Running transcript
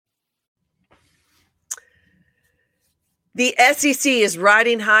The SEC is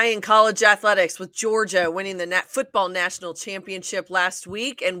riding high in college athletics with Georgia winning the football national championship last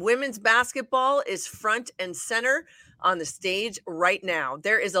week, and women's basketball is front and center on the stage right now.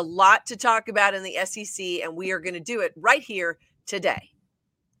 There is a lot to talk about in the SEC, and we are going to do it right here today.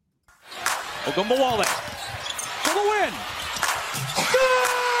 Ogunbowale for the win.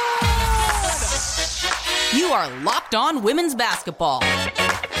 Good! You are Locked On Women's Basketball,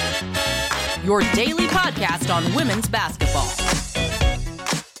 your daily podcast on women's basketball.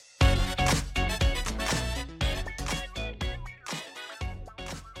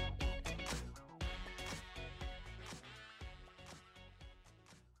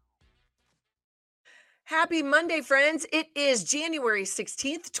 Happy Monday, friends. It is January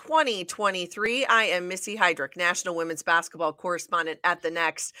 16th, 2023. I am Missy Heidrich, National Women's Basketball Correspondent at The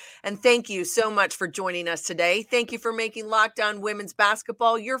Next. And thank you so much for joining us today. Thank you for making Locked On Women's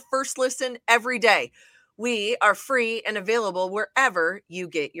Basketball your first listen every day. We are free and available wherever you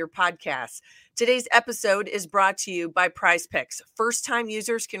get your podcasts. Today's episode is brought to you by Prize Picks. First-time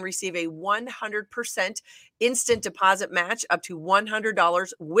users can receive a 100% instant deposit match up to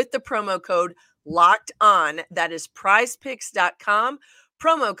 $100 with the promo code Locked On. That is prizepicks.com,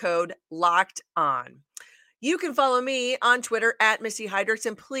 promo code Locked On. You can follow me on Twitter at Missy Heidrich,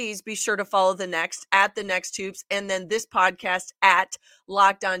 and please be sure to follow The Next at The Next Hoops, and then this podcast at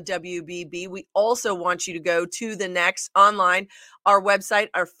Locked On WBB. We also want you to go to The Next online, our website,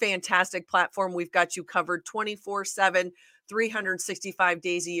 our fantastic platform. We've got you covered 24/7, 365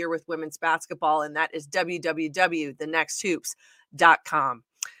 days a year with women's basketball, and that is www.thenexthoops.com.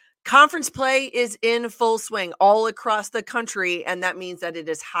 Conference play is in full swing all across the country, and that means that it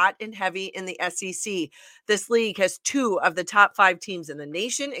is hot and heavy in the SEC. This league has two of the top 5 teams in the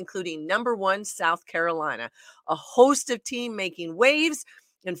nation, including number 1 South Carolina, a host of teams making waves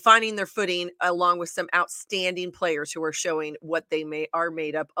and finding their footing, along with some outstanding players who are showing what they are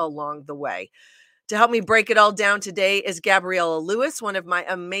made up along the way. To help me break it all down today is Gabriella Lewis, one of my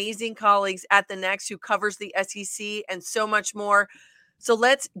amazing colleagues at The Next, who covers the SEC and so much more. So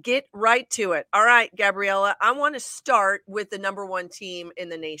let's get right to it. All right, Gabriella, I want to start with the number 1 team in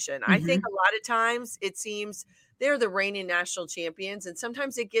the nation. I think a lot of times it seems they're the reigning national champions, and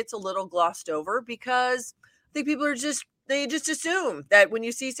sometimes it gets a little glossed over because I think people they just assume that when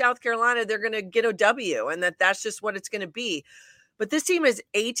you see South Carolina, they're going to get a W and that's just what it's going to be. But this team is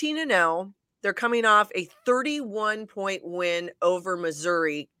 18-0. They're coming off a 31-point win over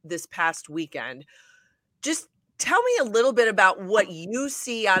Missouri this past weekend. Just tell me a little bit about what you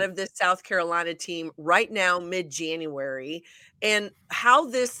see out of this South Carolina team right now, mid-January, and how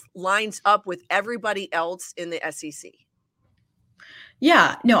this lines up with everybody else in the SEC.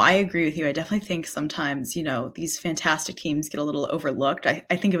 Yeah, no, I agree with you. I definitely think sometimes, these fantastic teams get a little overlooked. I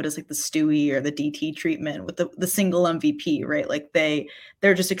think of it as like the Stewie or the DT treatment with the single MVP, right? Like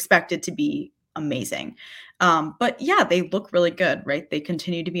they're just expected to be amazing. But yeah, they look really good, right? They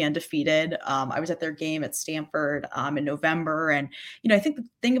continue to be undefeated. I was at their game at Stanford in November. And, I think the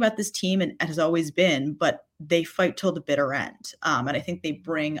thing about this team and has always been, but they fight till the bitter end. And I think they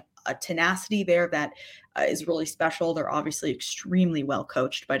bring a tenacity there that is really special. They're obviously extremely well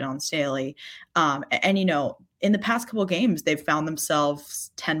coached by Dawn Staley. In the past couple of games, they've found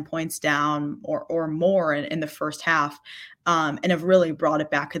themselves 10 points down or more in the first half, and have really brought it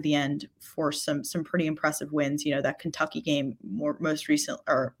back at the end for some pretty impressive wins. That Kentucky game most recently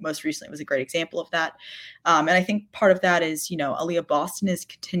was a great example of that. And I think part of that is, Aaliyah Boston is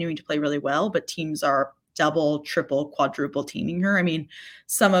continuing to play really well, but teams are double, triple, quadruple teaming her. I mean,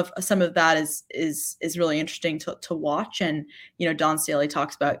 some of that is really interesting to watch. And, Dawn Staley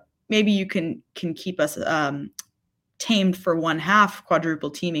talks about maybe you can keep us tamed for one half,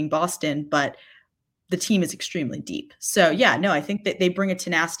 quadruple teaming Boston, but the team is extremely deep. So yeah, no, I think that they bring a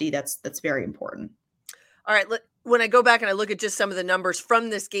tenacity that's very important. All right. When I go back and I look at just some of the numbers from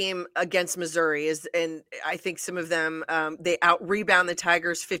this game against Missouri, and I think some of them, they out-rebound the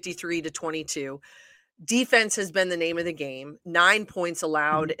Tigers 53-22. Defense has been the name of the game. 9 points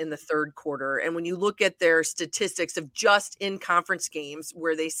allowed in the third quarter. And when you look at their statistics of just in conference games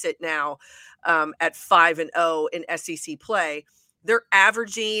where they sit now at 5-0 in SEC play, they're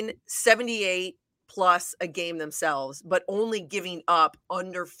averaging 78 plus a game themselves, but only giving up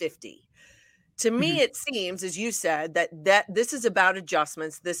under 50. To me, it seems, as you said, that this is about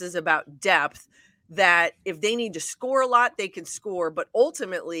adjustments. This is about depth. That if they need to score a lot, they can score. But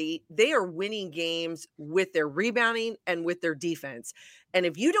ultimately, they are winning games with their rebounding and with their defense. And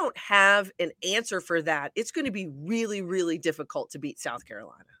if you don't have an answer for that, it's going to be really, really difficult to beat South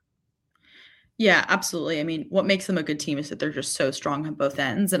Carolina. Yeah, absolutely. I mean, what makes them a good team is that they're just so strong on both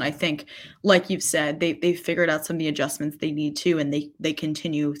ends. And I think, like you've said, they've figured out some of the adjustments they need to, and they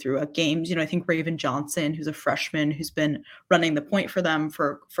continue throughout games. I think Raven Johnson, who's a freshman, who's been running the point for them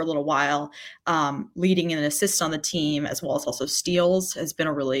for a little while, leading in assists on the team as well as also steals, has been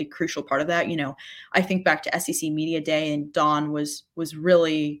a really crucial part of that. I think back to SEC Media Day, and Dawn was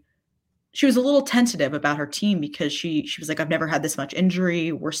really, she was a little tentative about her team because she was like, I've never had this much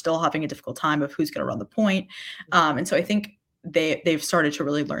injury. We're still having a difficult time of who's going to run the point. And so I think they've started to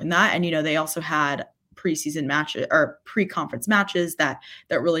really learn that. And, they also had preseason matches or pre-conference matches that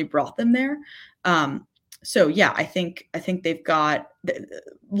really brought them there. So yeah, I think they've got,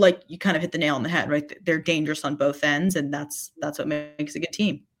 like you kind of hit the nail on the head, right? They're dangerous on both ends, and that's what makes a good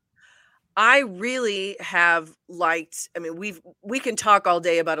team. I really have liked, I mean, we can talk all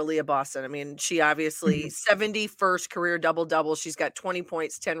day about Aaliyah Boston. I mean, she obviously 71st career double-double. She's got 20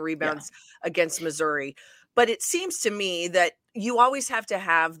 points, 10 rebounds against Missouri. But it seems to me that you always have to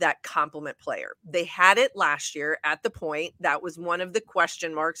have that complement player. They had it last year at the point. That was one of the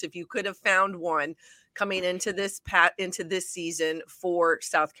question marks. If you could have found one coming into this season for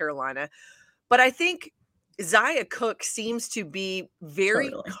South Carolina. But I think Zia Cooke seems to be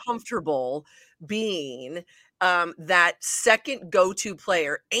very comfortable being that second go-to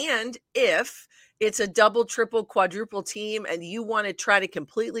player. And if it's a double, triple, quadruple team and you want to try to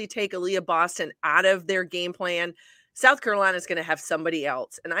completely take Aaliyah Boston out of their game plan, South Carolina is going to have somebody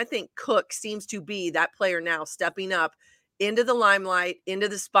else. And I think Cooke seems to be that player now, stepping up into the limelight, into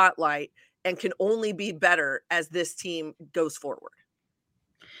the spotlight, and can only be better as this team goes forward.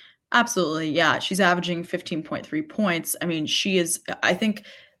 Absolutely. Yeah. She's averaging 15.3 points. I mean, she is, I think,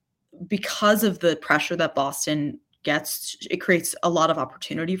 because of the pressure that Boston gets, it creates a lot of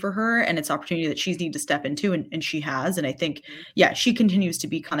opportunity for her, and it's opportunity that she's need to step into, and she has. And I think, yeah, she continues to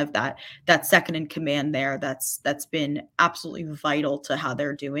be kind of that second in command there. That's been absolutely vital to how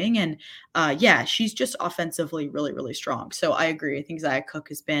they're doing. And yeah, she's just offensively really, really strong. So I agree. I think Zia Cooke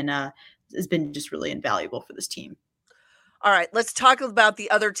has been just really invaluable for this team. All right, let's talk about the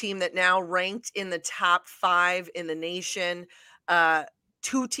other team that now ranked in the top 5 in the nation.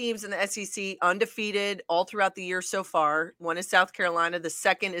 2 teams in the SEC undefeated all throughout the year so far. One is South Carolina. The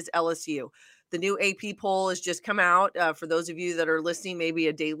second is LSU. The new AP poll has just come out. For those of you that are listening, maybe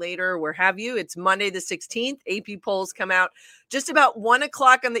a day later, where have you? It's Monday the 16th. AP polls come out just about 1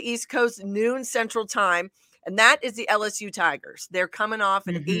 o'clock on the East Coast, noon Central Time. And that is the LSU Tigers. They're coming off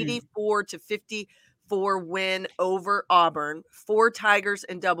an 84-54 win over Auburn, 4 Tigers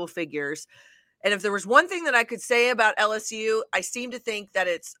in double figures. And if there was one thing that I could say about LSU, I seem to think that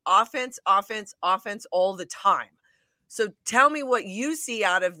it's offense, offense, offense all the time. So tell me what you see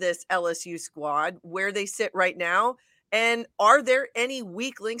out of this LSU squad, where they sit right now, and are there any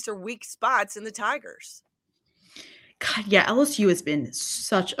weak links or weak spots in the Tigers? God, yeah, LSU has been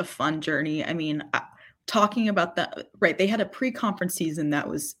such a fun journey. I mean, talking about that, right? They had a pre-conference season that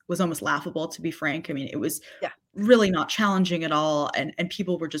was almost laughable, to be frank. I mean, it was really not challenging at all, and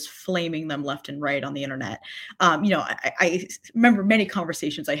people were just flaming them left and right on the internet. I remember many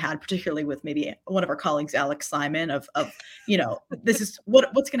conversations I had, particularly with maybe one of our colleagues, Alex Simon, of this is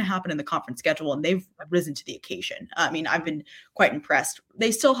what's going to happen in the conference schedule, and they've risen to the occasion. I mean, I've been quite impressed.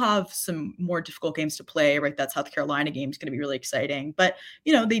 They still have some more difficult games to play, right? That South Carolina game is going to be really exciting, but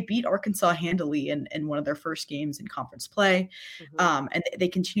they beat Arkansas handily in one of their first games in conference play, and they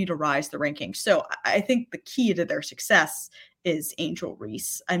continue to rise the rankings. So I think the key to their success is Angel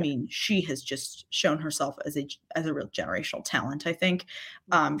Reese. I mean, she has just shown herself as a real generational talent. I think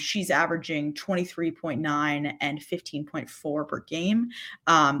she's averaging 23.9 and 15.4 per game.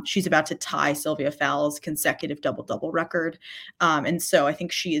 She's about to tie Sylvia Fowles' consecutive double-double record. And so I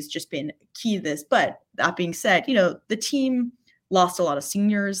think she has just been key to this. But that being said, the team lost a lot of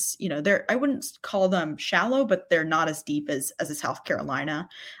seniors. I wouldn't call them shallow, but they're not as deep as a South Carolina.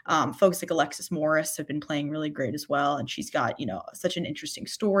 Folks like Alexis Morris have been playing really great as well. And she's got, such an interesting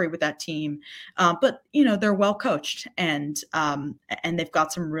story with that team. But they're well coached, and they've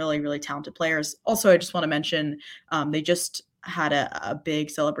got some really, really talented players. Also, I just want to mention, they just had a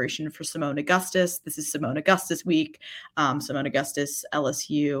big celebration for Simone Augustus. This is Simone Augustus week. Simone Augustus,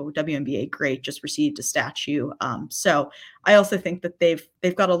 LSU, WNBA great, just received a statue. So I also think that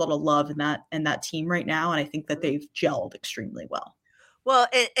they've got a lot of love in that team right now, and I think that they've gelled extremely well. Well,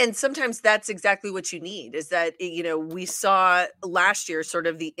 and sometimes that's exactly what you need, is that, we saw last year sort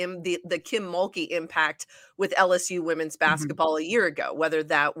of the Kim Mulkey impact with LSU women's basketball a year ago, whether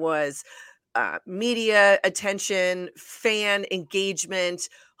that was media attention, fan engagement,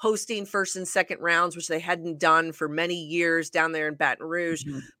 hosting first and second rounds, which they hadn't done for many years down there in Baton Rouge.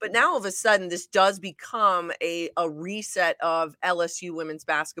 Mhm. But now all of a sudden, this does become a reset of LSU women's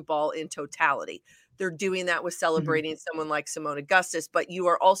basketball in totality. They're doing that with celebrating someone like Simone Augustus, but you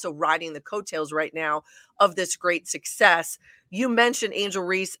are also riding the coattails right now of this great success. You mentioned Angel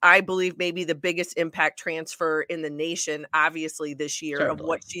Reese, I believe maybe the biggest impact transfer in the nation, obviously this year, of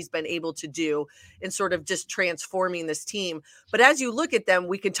what she's been able to do in sort of just transforming this team. But as you look at them,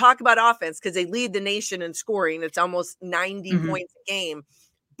 we can talk about offense because they lead the nation in scoring. It's almost 90 points a game.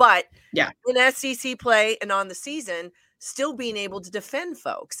 But in SEC play and on the season, still being able to defend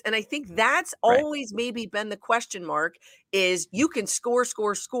folks. And I think that's always maybe been the question mark is you can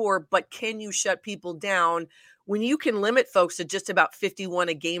score, but can you shut people down? When you can limit folks to just about 51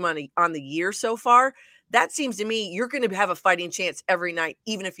 a game on the year so far, that seems to me you're going to have a fighting chance every night,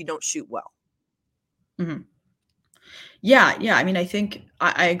 even if you don't shoot well. Yeah. I mean, I think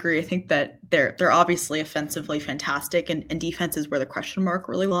I agree. I think that they're obviously offensively fantastic, and defense is where the question mark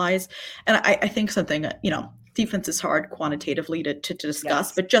really lies. And I think something, defense is hard quantitatively to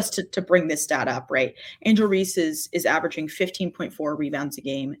discuss, but just to bring this stat up, right? Angel Reese is averaging 15.4 rebounds a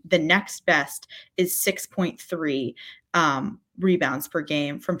game. The next best is 6.3 rebounds per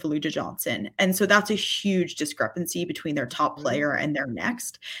game from Fallujah Johnson. And so that's a huge discrepancy between their top player and their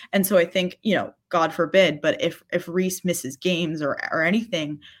next. And so I think, God forbid, but if Reese misses games or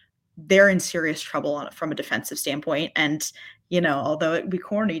anything, they're in serious trouble from a defensive standpoint. And, although it would be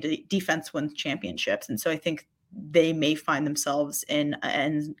corny, defense wins championships. And so I think they may find themselves in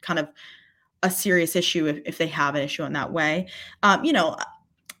kind of a serious issue if they have an issue in that way.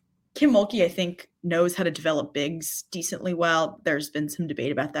 Kim Mulkey, I think, knows how to develop bigs decently well. There's been some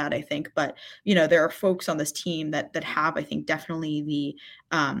debate about that, I think. But, there are folks on this team that have, I think, definitely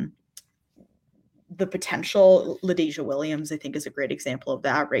the potential. LaDasia Williams, I think, is a great example of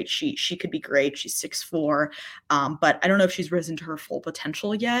that, right? She could be great. She's 6'4", but I don't know if she's risen to her full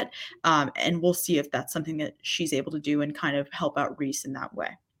potential yet. And we'll see if that's something that she's able to do and kind of help out Reese in that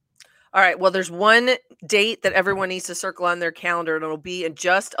way. All right. Well, there's one date that everyone needs to circle on their calendar, and it'll be in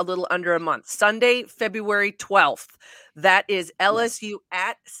just a little under a month. Sunday, February 12th. That is LSU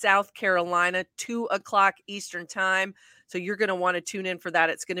at South Carolina, 2:00 Eastern time. So you're going to want to tune in for that.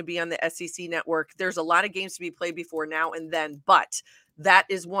 It's going to be on the SEC network. There's a lot of games to be played before now and then, but that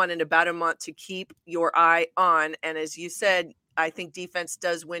is one in about a month to keep your eye on. And as you said, I think defense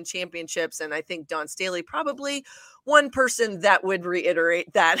does win championships. And I think Dawn Staley, probably one person that would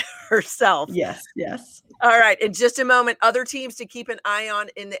reiterate that herself. Yes. All right. In just a moment, other teams to keep an eye on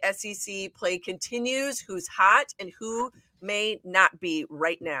in the SEC play continues. Who's hot and who may not be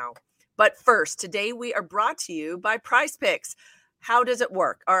right now. But first, today we are brought to you by Prize Picks. How does it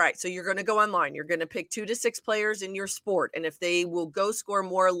work? All right. So you're going to go online. You're going to pick 2 to 6 players in your sport. And if they will go score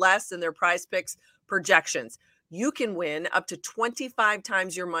more or less than their Prize Picks projections, you can win up to 25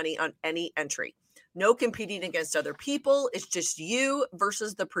 times your money on any entry. No competing against other people. It's just you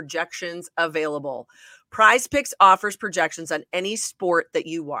versus the projections available. Prize Picks offers projections on any sport that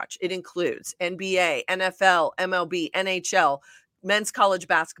you watch. It includes NBA, NFL, MLB, NHL, men's college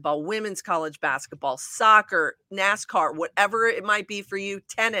basketball, women's college basketball, soccer, NASCAR, whatever it might be for you,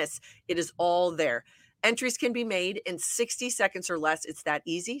 tennis. It is all there. Entries can be made in 60 seconds or less. It's that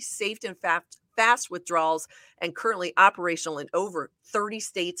easy, safe, and fast withdrawals, and currently operational in over 30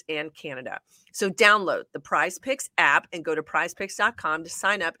 states and Canada. So download the Prize Picks app and go to prizepicks.com to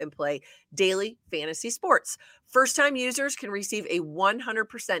sign up and play daily fantasy sports. First-time users can receive a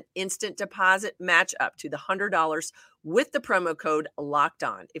 100% instant deposit match up to the $100 with the promo code Locked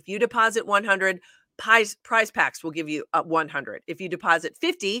On. If you deposit $100, Prize Packs will give you $100. If you deposit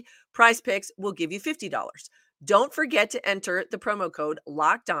 $50, Prize Picks will give you $50. Don't forget to enter the promo code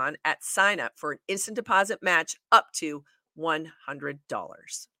Locked On at sign up for an instant deposit match up to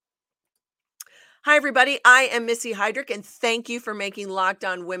 $100. Hi, everybody. I am Missy Heidrich, and thank you for making Locked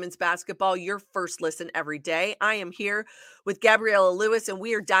On Women's Basketball your first listen every day. I am here with Gabriella Lewis, and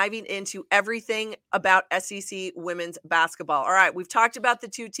we are diving into everything about SEC women's basketball. All right, we've talked about the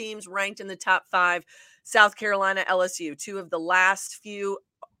 2 teams ranked in the top 5, South Carolina, LSU, 2 of the last few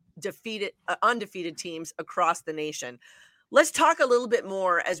undefeated teams across the nation. Let's talk a little bit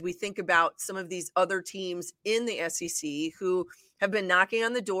more as we think about some of these other teams in the SEC who have been knocking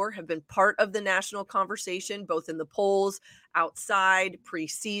on the door, have been part of the national conversation, both in the polls, outside,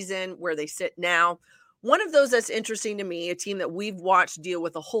 preseason, where they sit now. One of those that's interesting to me, a team that we've watched deal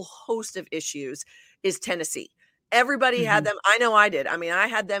with a whole host of issues, is Tennessee. Everybody had them. I know I did. I mean, I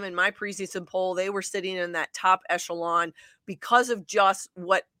had them in my preseason poll. They were sitting in that top echelon because of just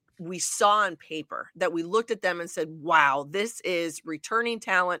what we saw on paper, that we looked at them and said, wow, this is returning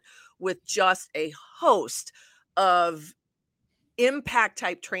talent with just a host of impact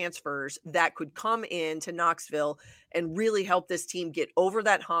type transfers that could come into Knoxville and really help this team get over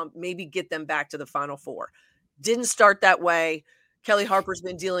that hump, maybe get them back to the Final Four. Didn't start that way. Kelly Harper's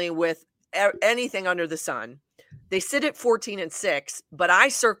been dealing with anything under the sun. They sit at 14-6, but I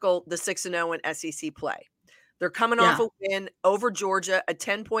circle the 6-0 in SEC play. They're coming off a win over Georgia, a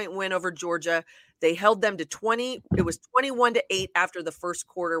 10-point win over Georgia. They held them to 20. It was 21-8 after the first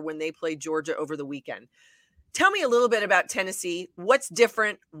quarter when they played Georgia over the weekend. Tell me a little bit about Tennessee. What's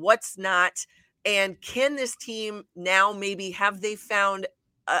different? What's not? And can this team now maybe have they found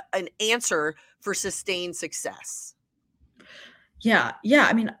an answer for sustained success? Yeah.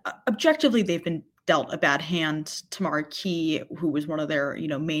 I mean, objectively, they've been dealt a bad hand. Tamara Key, who was one of their,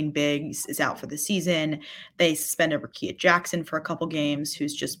 main bigs, is out for the season. They suspended Rakia Jackson for a couple games,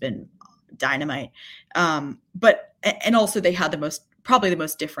 who's just been dynamite. But also they had probably the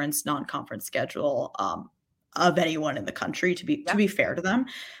most difference non-conference schedule of anyone in the country, to be fair to them.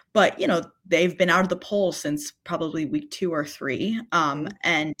 But, they've been out of the poll since probably week 2 or 3.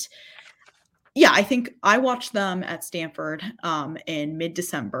 And yeah, I think I watched them at Stanford in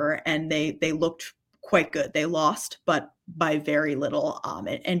mid-December, and they looked quite good. They lost, but by very little.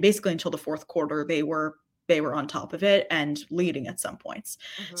 And basically until the fourth quarter, they were on top of it and leading at some points.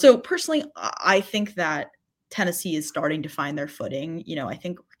 Mm-hmm. So personally, I think that Tennessee is starting to find their footing. I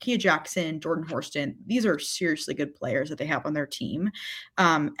think Rakia Jackson, Jordan Horston, these are seriously good players that they have on their team.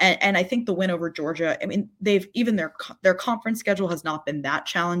 And I think the win over Georgia, I mean, they've even their conference schedule has not been that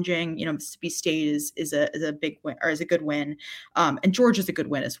challenging. Mississippi State is a big win, or is a good win. And Georgia's a good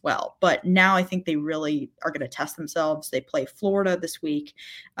win as well. But now I think they really are going to test themselves. They play Florida this week.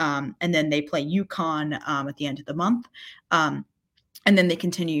 And then they play UConn at the end of the month. And then they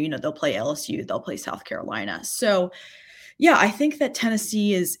continue, they'll play LSU, they'll play South Carolina. So yeah, I think that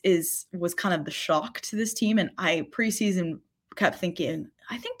Tennessee was kind of the shock to this team. And I preseason kept thinking,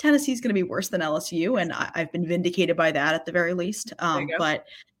 I think Tennessee is going to be worse than LSU. And I've been vindicated by that at the very least. But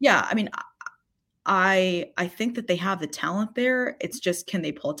yeah, I mean, I think that they have the talent there. It's just, can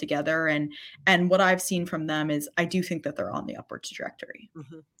they pull it together? And what I've seen from them is I do think that they're on the upward trajectory.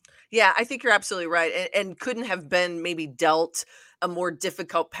 Mm-hmm. Yeah, I think you're absolutely right. And couldn't have been maybe dealt a more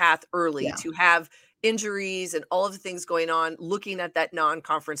difficult path early to have injuries and all of the things going on, looking at that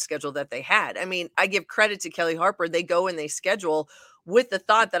non-conference schedule that they had. I mean, I give credit to Kelly Harper. They go and they schedule with the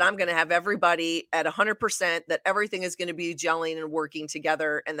thought that I'm going to have everybody at 100%, that everything is going to be gelling and working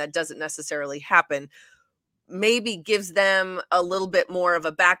together. And that doesn't necessarily happen. Maybe gives them a little bit more of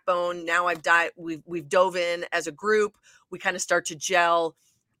a backbone. Now we've dove in as a group. We kind of start to gel.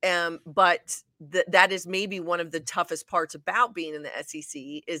 But that is maybe one of the toughest parts about being in the SEC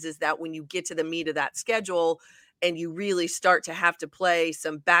is that when you get to the meat of that schedule and you really start to have to play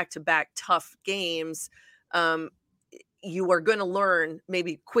some back-to-back tough games, you are going to learn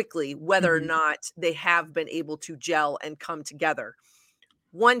maybe quickly whether or not they have been able to gel and come together.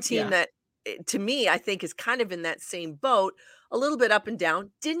 One team that, to me, I think is kind of in that same boat, a little bit up and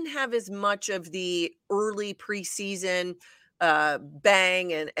down, didn't have as much of the early preseason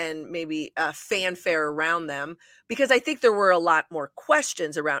bang and maybe fanfare around them, because I think there were a lot more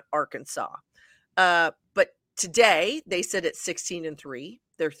questions around Arkansas. But today they sit at 16-3.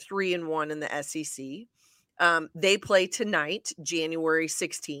 They're 3-1 in the SEC. They play tonight, January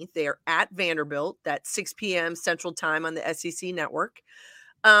 16th. They are at Vanderbilt. That's 6 p.m. Central Time on the SEC network.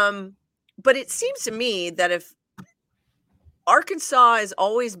 But it seems to me that if Arkansas has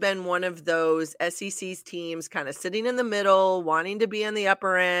always been one of those SEC's teams kind of sitting in the middle, wanting to be on the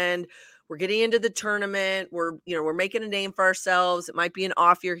upper end. We're getting into the tournament. We're making a name for ourselves. It might be an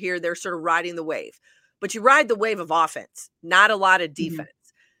off year here. They're sort of riding the wave. But you ride the wave of offense, not a lot of defense.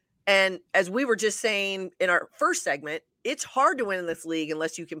 And as we were just saying in our first segment, it's hard to win in this league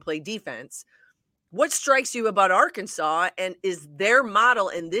unless you can play defense. What strikes you about Arkansas, and is their model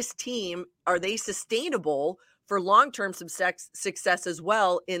and this team, are they sustainable for long-term success as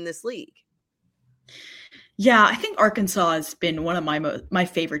well in this league? Yeah, I think Arkansas has been one of my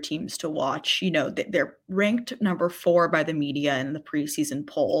favorite teams to watch. They're ranked number 4 by the media in the preseason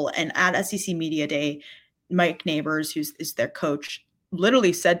poll. And at SEC Media Day, Mike Neighbors, who's their coach,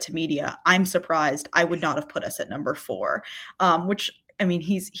 literally said to media, "I'm surprised. I would not have put us at number 4," which, I mean,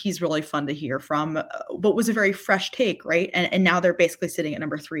 he's really fun to hear from, but was a very fresh take, right? And now they're basically sitting at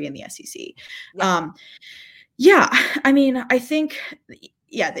number 3 in the SEC. I mean, I think,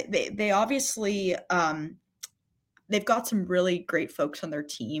 they obviously, they've got some really great folks on their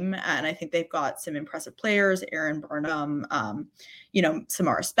team, and I think they've got some impressive players, Aaron Burnham,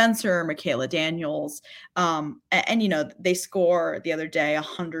 Samara Spencer, Michaela Daniels. They score the other day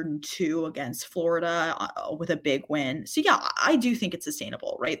 102 against Florida with a big win. So yeah, I do think it's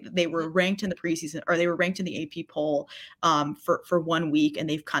sustainable, right? They were ranked in the preseason, or they were ranked in the AP poll for 1 week, and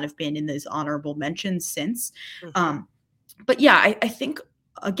they've kind of been in those honorable mentions since. But yeah, I think,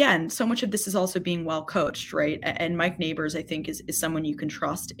 again, so much of this is also being well coached, right? And Mike Neighbors, I think, is someone you can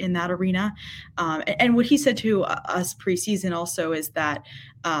trust in that arena. And what he said to us preseason also is that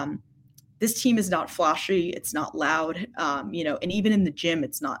this team is not flashy, it's not loud, and even in the gym,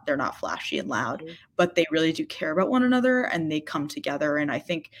 they're not flashy and loud, but they really do care about one another and they come together. And I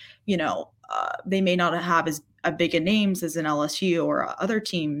think, they may not have as big a names as an LSU or other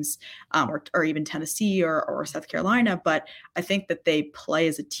teams, or even Tennessee or South Carolina, but I think that they play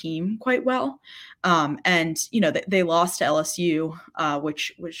as a team quite well. They lost to LSU,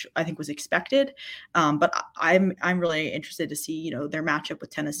 which I think was expected. But I'm really interested to see, their matchup with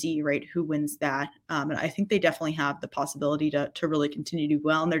Tennessee, right? Who wins that? And I think they definitely have the possibility to really continue to do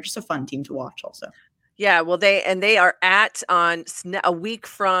well. And they're just a fun team to watch also. Yeah, well, they are on a week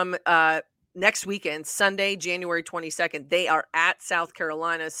from next weekend, Sunday, January 22nd, they are at South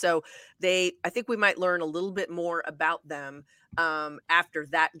Carolina. So I think we might learn a little bit more about them after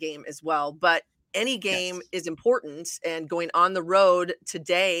that game as well. But any game is important, and going on the road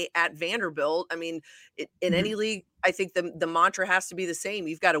today at Vanderbilt, I mean, in any league, I think the mantra has to be the same.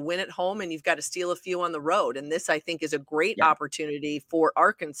 You've got to win at home and you've got to steal a few on the road. And this, I think, is a great opportunity for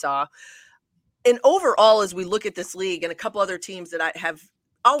Arkansas. And overall, as we look at this league and a couple other teams that I have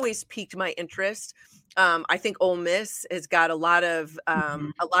always piqued my interest, I think Ole Miss has got a lot of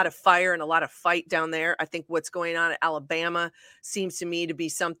fire and a lot of fight down there. I think what's going on at Alabama seems to me to be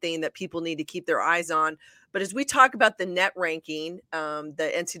something that people need to keep their eyes on. But as we talk about the net ranking,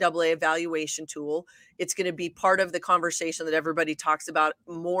 the NCAA evaluation tool, it's going to be part of the conversation that everybody talks about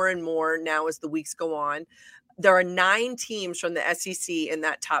more and more now as the weeks go on. There are 9 teams from the SEC in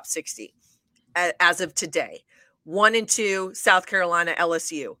that top 60 as of today. 1 and 2, South Carolina,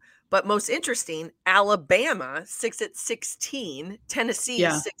 LSU. But most interesting, Alabama sits at 16, Tennessee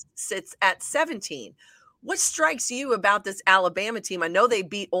sits at 17. What strikes you about this Alabama team? I know they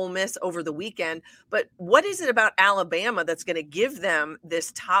beat Ole Miss over the weekend, but what is it about Alabama that's going to give them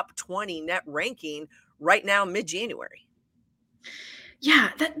this top 20 net ranking right now, mid-January?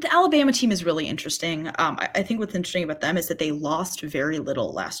 Yeah, the Alabama team is really interesting. I think what's interesting about them is that they lost very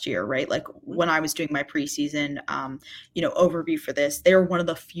little last year, right? Like when I was doing my preseason, overview for this, they were one of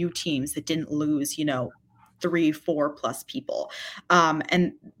the few teams that didn't lose, 3-4 plus people.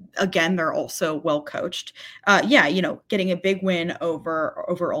 And again, they're also well coached. Getting a big win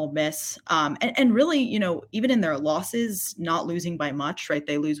over Ole Miss. And really, even in their losses, not losing by much, right?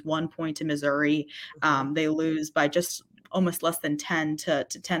 They lose 1 point to Missouri. They lose by just almost less than 10 to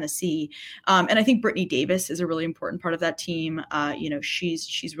Tennessee. And I think Brittany Davis is a really important part of that team.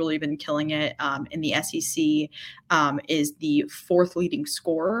 She's really been killing it in the SEC, is the 4th leading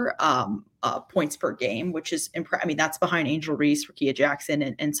scorer, points per game, which is that's behind Angel Reese, Rickea Jackson,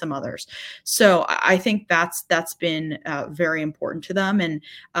 and some others. So I think that's been very important to them. And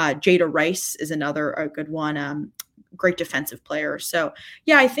Jada Rice is a good one. Great defensive player. So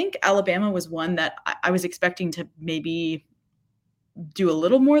yeah, I think Alabama was one that I was expecting to maybe do a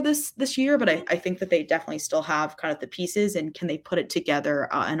little more this year, but I think that they definitely still have kind of the pieces, and can they put it together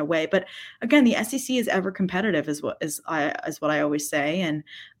in a way. But again, the SEC is ever competitive, is what I always say. And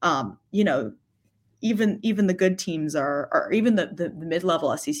even the good teams or even the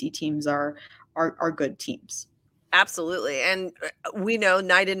mid-level SEC teams are good teams. Absolutely. And we know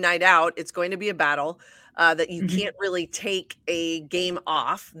night in, night out, it's going to be a battle. That you can't really take a game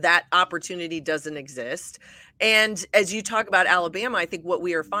off. That opportunity doesn't exist. And as you talk about Alabama, I think what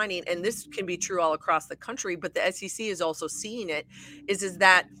we are finding, and this can be true all across the country, but the SEC is also seeing it, is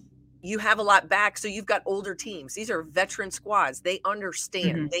that you have a lot back. So you've got older teams. These are veteran squads. They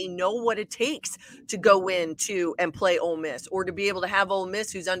understand. They know what it takes to go into and play Ole Miss, or to be able to have Ole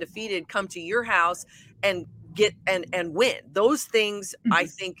Miss, who's undefeated, come to your house and get and win. Those things, I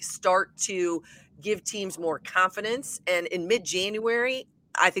think, start to give teams more confidence. And in mid-January,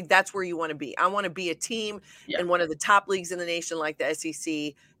 I think that's where you want to be. I want to be a team in one of the top leagues in the nation like the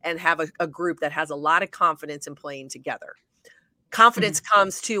SEC, and have a group that has a lot of confidence in playing together. Confidence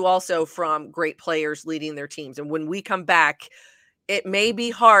comes too also from great players leading their teams. And when we come back, it may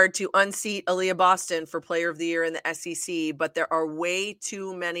be hard to unseat Aaliyah Boston for Player of the Year in the SEC, but there are way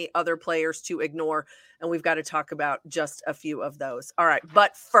too many other players to ignore, and we've got to talk about just a few of those. All right,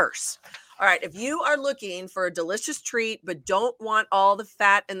 but first, All right. If you are looking for a delicious treat, but don't want all the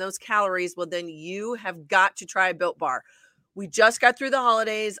fat and those calories, well, then you have got to try a Built Bar. We just got through the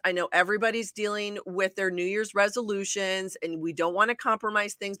holidays. I know everybody's dealing with their New Year's resolutions, and we don't want to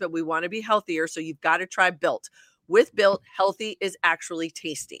compromise things, but we want to be healthier. So you've got to try Built. With Built, healthy is actually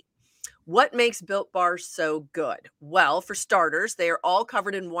tasty. What makes Built Bars so good? Well, for starters, they are all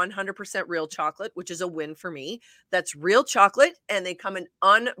covered in 100% real chocolate, which is a win for me. That's real chocolate, and they come in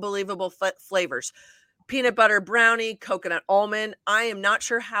unbelievable flavors. Peanut butter brownie, coconut almond. I am not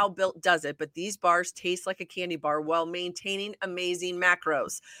sure how Built does it, but these bars taste like a candy bar while maintaining amazing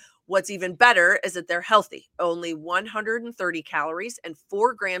macros. What's even better is that they're healthy, only 130 calories and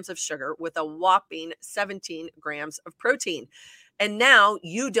 4 grams of sugar with a whopping 17 grams of protein. And now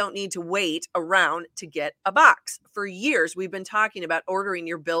you don't need to wait around to get a box. For years, we've been talking about ordering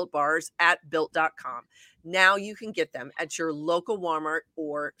your Built Bars at Built.com. Now you can get them at your local Walmart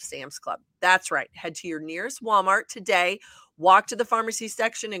or Sam's Club. That's right. Head to your nearest Walmart today, walk to the pharmacy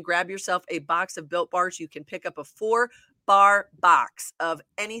section and grab yourself a box of Built Bars. You can pick up a 4-bar box of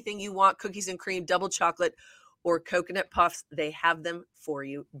anything you want, cookies and cream, double chocolate, or coconut puffs. They have them for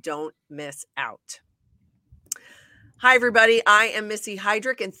you. Don't miss out. Hi, everybody. I am Missy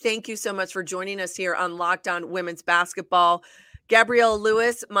Heidrich, and thank you so much for joining us here on Locked On Women's Basketball. Gabrielle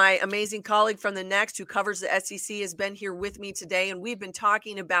Lewis, my amazing colleague from the Next who covers the SEC, has been here with me today, and we've been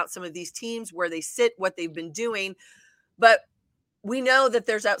talking about some of these teams, where they sit, what they've been doing. But we know that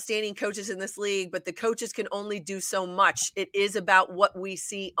there's outstanding coaches in this league, but the coaches can only do so much. It is about what we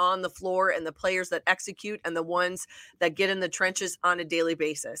see on the floor and the players that execute and the ones that get in the trenches on a daily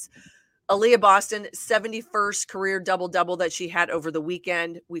basis. Aaliyah Boston, 71st career double-double that she had over the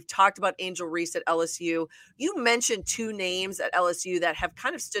weekend. We've talked about Angel Reese at LSU. You mentioned 2 names at LSU that have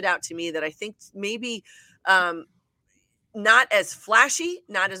kind of stood out to me that I think maybe not as flashy,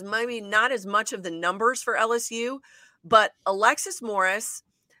 not as much of the numbers for LSU, but Alexis Morris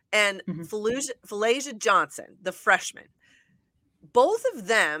and Phylacia Johnson, the freshman. Both of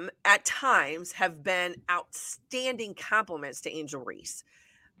them at times have been outstanding compliments to Angel Reese.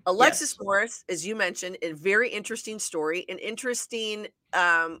 Alexis Morris, as you mentioned, a very interesting story, an interesting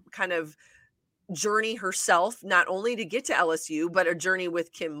kind of journey herself, not only to get to LSU, but a journey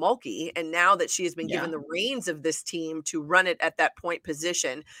with Kim Mulkey. And now that she has been given the reins of this team to run it at that point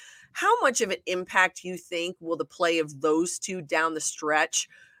position, how much of an impact you think will the play of those two down the stretch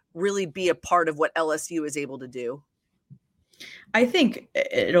really be a part of what LSU is able to do? I think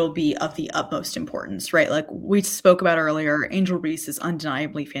it'll be of the utmost importance, right? Like we spoke about earlier, Angel Reese is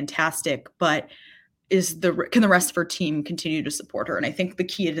undeniably fantastic, but can the rest of her team continue to support her? And I think the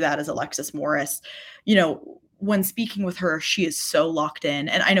key to that is Alexis Morris. You know, when speaking with her, she is so locked in.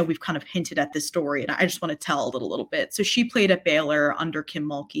 And I know we've kind of hinted at this story, and I just want to tell a little bit. So she played at Baylor under Kim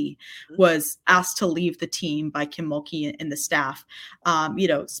Mulkey, was asked to leave the team by Kim Mulkey and the staff,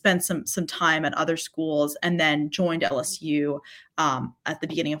 spent some time at other schools, and then joined LSU at the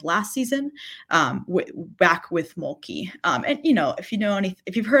beginning of last season, back with Mulkey. And if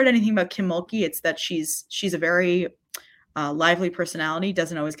you've heard anything about Kim Mulkey, it's that she's a very lively personality,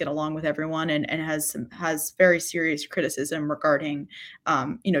 doesn't always get along with everyone, and has very serious criticism regarding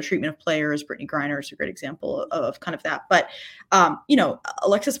treatment of players. Brittany Griner is a great example of kind of that. But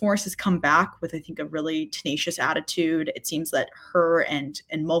Alexis Morris has come back with, I think, a really tenacious attitude. It seems that her and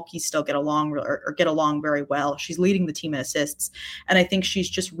Mulkey still get along or get along very well. She's leading the team in assists, and I think she's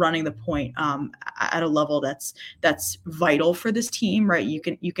just running the point at a level that's vital for this team. Right?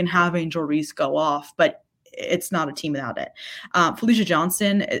 You can have Angel Reese go off, but it's not a team without it. Phylacia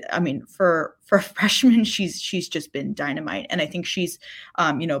Johnson, I mean, for a freshman, she's just been dynamite. And I think she's,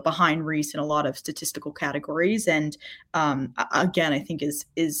 behind Reese in a lot of statistical categories. And again, I think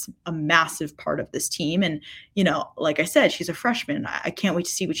is a massive part of this team. And, like I said, she's a freshman. I can't wait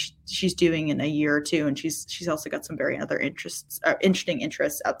to see what she's doing in a year or two. And she's also got some very other interesting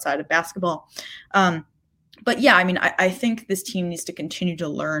interests outside of basketball. But yeah, I mean, I think this team needs to continue to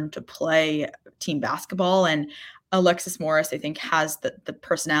learn to play team basketball, and Alexis Morris, I think, has the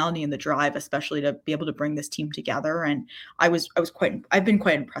personality and the drive, especially to be able to bring this team together. And I've been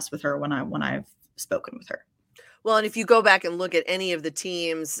quite impressed with her when I've spoken with her. Well, and if you go back and look at any of the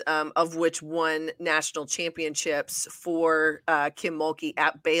teams of which won national championships for Kim Mulkey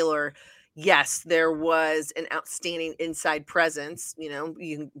at Baylor, yes, there was an outstanding inside presence.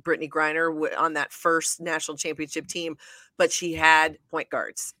 Brittany Griner on that first national championship team, but she had point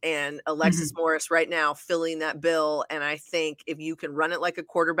guards, and Alexis Morris right now filling that bill. And I think if you can run it like a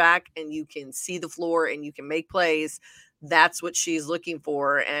quarterback and you can see the floor and you can make plays, that's what she's looking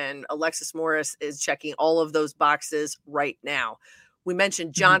for. And Alexis Morris is checking all of those boxes right now. We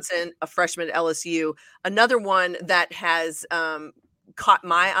mentioned Johnson, a freshman at LSU. Another one that has caught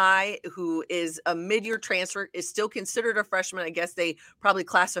my eye, who is a mid-year transfer, is still considered a freshman. I guess they probably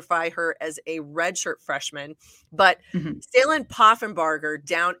classify her as a redshirt freshman. But Salen Poffenbarger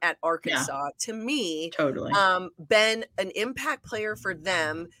down at Arkansas, to me, totally been an impact player for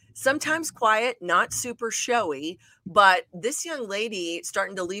them. Sometimes quiet, not super showy, but this young lady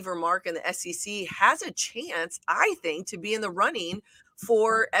starting to leave her mark in the SEC has a chance, I think, to be in the running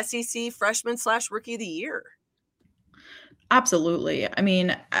for SEC freshman/rookie of the year. Absolutely. I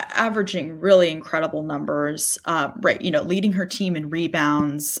mean, averaging really incredible numbers, right? Leading her team in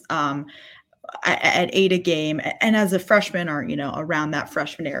rebounds at 8 a game, and as a freshman or around that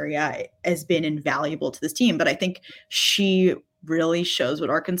freshman area, has been invaluable to this team. But I think she really shows what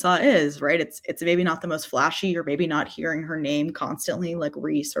Arkansas is, right? It's maybe not the most flashy, or maybe not hearing her name constantly like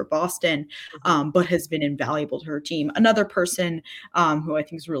Reese or Boston, but has been invaluable to her team. Another person who I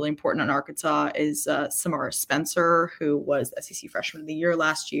think is really important on Arkansas is Samara Spencer, who was SEC Freshman of the Year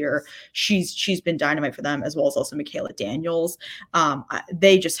last year. She's been dynamite for them, as well as also Michaela Daniels.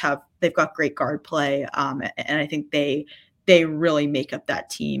 They've got great guard play, and I think they really make up that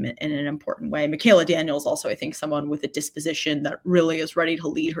team in an important way. Michaela Daniels also, I think, someone with a disposition that really is ready to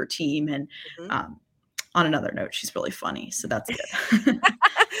lead her team. And on another note, she's really funny. So that's good.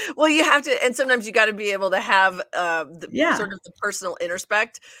 Well, you have to, and sometimes you got to be able to have sort of the personal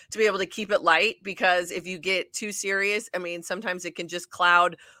introspect to be able to keep it light, because if you get too serious, I mean, sometimes it can just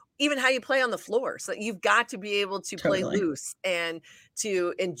cloud even how you play on the floor. So you've got to be able to play loose and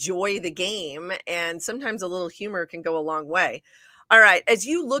to enjoy the game. And sometimes a little humor can go a long way. All right. As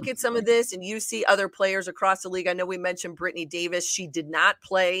you look at some of this and you see other players across the league, I know we mentioned Brittany Davis. She did not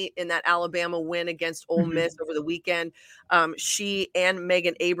play in that Alabama win against Ole Miss over the weekend. She and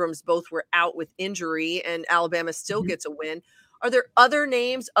Megan Abrams both were out with injury, and Alabama still gets a win. Are there other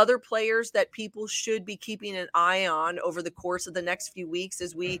names, other players that people should be keeping an eye on over the course of the next few weeks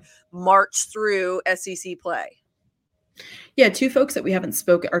as we march through SEC play? Yeah, two teams that we haven't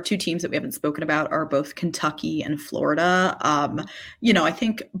spoken about are both Kentucky and Florida. I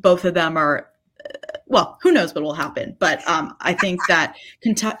think both of them are, well, who knows what will happen, but I think that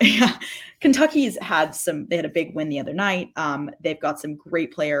Kentucky's they had a big win the other night. They've got some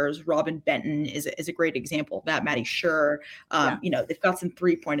great players. Robin Benton is a great example of that. Maddie Schur, they've got some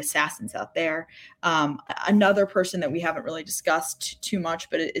 3-point assassins out there. Another person that we haven't really discussed too much,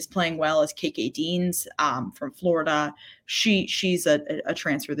 but is playing well, is KK Deans from Florida. She's a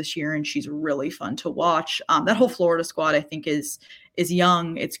transfer this year, and she's really fun to watch. That whole Florida squad, I think, is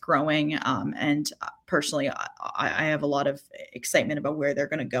young, it's growing, and personally, I have a lot of excitement about where they're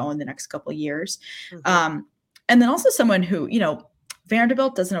going to go in the next couple of years. And then also someone who,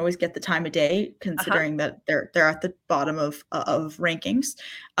 Vanderbilt doesn't always get the time of day, considering that they're at the bottom of rankings.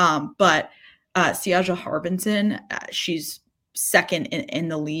 But Siaja Harbinson, she's second in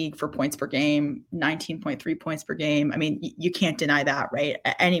the league for points per game, 19.3 points per game. I mean, you can't deny that, right?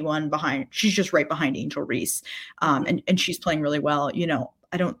 She's just right behind Angel Reese. And she's playing really well.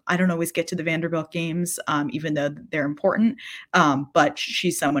 I don't always get to the Vanderbilt games, even though they're important. But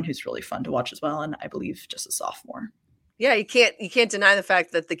she's someone who's really fun to watch as well. And I believe just a sophomore. Yeah, you can't deny the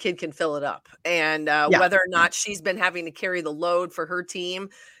fact that the kid can fill it up. And whether or not she's been having to carry the load for her team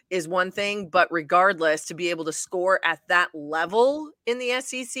is one thing, but regardless, to be able to score at that level in the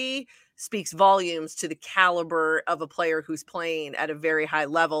SEC speaks volumes to the caliber of a player who's playing at a very high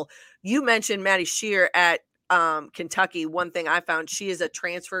level. You mentioned Maddie Scheer at Kentucky. One thing I found, she is a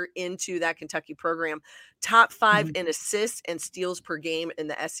transfer into that Kentucky program, top 5 in assists and steals per game in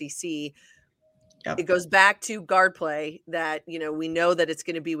the SEC. Yep. It goes back to guard play that, we know that it's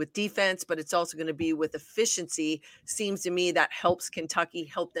going to be with defense, but it's also going to be with efficiency. Seems to me that helps Kentucky,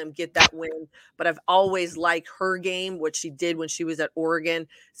 help them get that win. But I've always liked her game, what she did when she was at Oregon.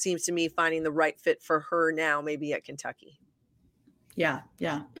 Seems to me finding the right fit for her now, maybe at Kentucky. Yeah.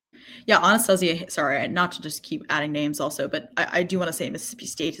 Anastasia, sorry, not to just keep adding names also, but I do want to say Mississippi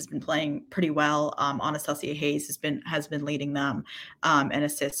State has been playing pretty well. Anastasia Hayes has been leading them in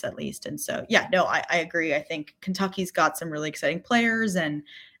assists at least. And so, I agree. I think Kentucky's got some really exciting players and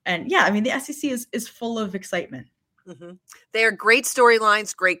I mean, the SEC is full of excitement. They are great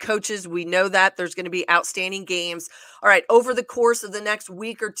storylines, great coaches. We know that there's going to be outstanding games. All right. Over the course of the next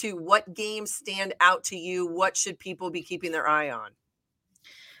week or two, what games stand out to you? What should people be keeping their eye on?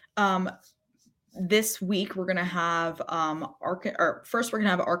 this week we're gonna have first we're gonna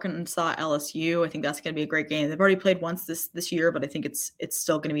have Arkansas LSU. I think that's gonna be a great game. They've already played once this year, but I think it's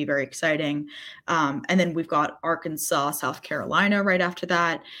still gonna be very exciting. And then we've got Arkansas, South Carolina right after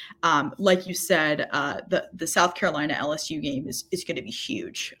that. Like you said, the South Carolina LSU game is gonna be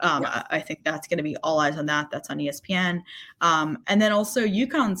huge. I think that's gonna be all eyes on that. That's on ESPN. And then also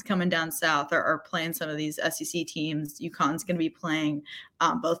UConn's coming down south, are playing some of these SEC teams. UConn's gonna be playing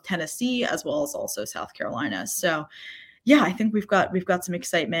both Tennessee as well as also South Carolina. So yeah, I think we've got some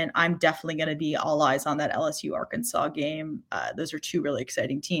excitement. I'm definitely going to be all eyes on that LSU Arkansas game. Those are two really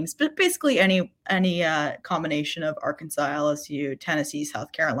exciting teams, but basically any combination of Arkansas, LSU, Tennessee,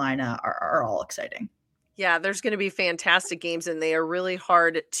 South Carolina are all exciting. Yeah, there's going to be fantastic games, and they are really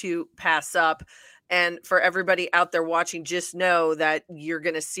hard to pass up. And for everybody out there watching, just know that you're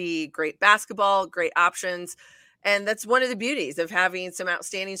going to see great basketball, great options. And that's one of the beauties of having some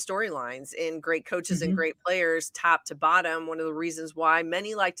outstanding storylines in great coaches and great players, top to bottom. One of the reasons why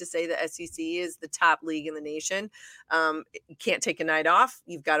many like to say the SEC is the top league in the nation. You can't take a night off.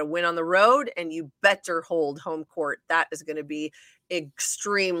 You've got to win on the road, and you better hold home court. That is going to be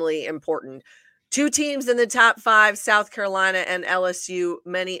extremely important. Two teams in the top 5, South Carolina and LSU,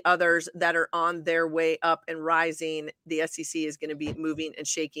 many others that are on their way up and rising. The SEC is going to be moving and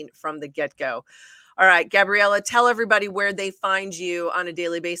shaking from the get-go. All right, Gabriella, tell everybody where they find you on a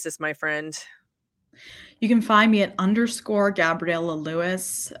daily basis, my friend. You can find me at _ Gabriella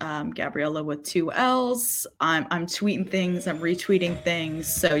Lewis, Gabriella with 2 L's. I'm tweeting things, I'm retweeting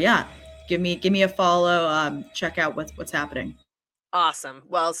things. So yeah, give me a follow. Check out what's happening. Awesome.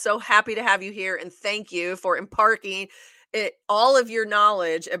 Well, so happy to have you here, and thank you for imparting all of your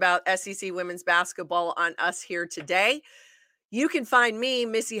knowledge about SEC women's basketball on us here today. You can find me,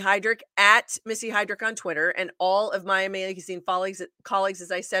 Missy Heidrich, at Missy Heidrich on Twitter, and all of my amazing colleagues,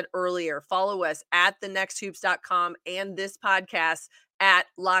 as I said earlier. Follow us at thenexthoops.com and this podcast at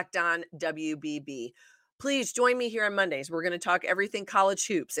Locked On WBB. Please join me here on Mondays. We're going to talk everything college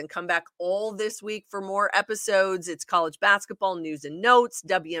hoops and come back all this week for more episodes. It's college basketball, news and notes,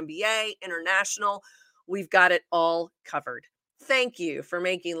 WNBA, international. We've got it all covered. Thank you for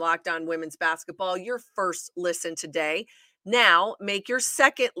making Locked On Women's Basketball your first listen today. Now, make your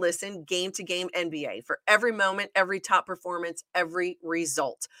second listen Game to Game NBA for every moment, every top performance, every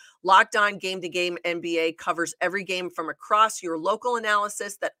result. Locked On Game to Game NBA covers every game from across your local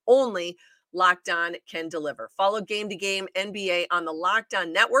analysis that only Locked On can deliver. Follow Game to Game NBA on the Locked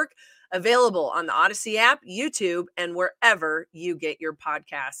On Network, available on the Odyssey app, YouTube, and wherever you get your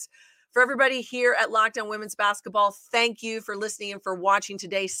podcasts. For everybody here at Locked On Women's Basketball, thank you for listening and for watching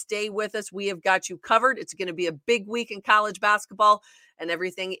today. Stay with us. We have got you covered. It's going to be a big week in college basketball and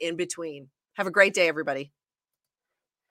everything in between. Have a great day, everybody.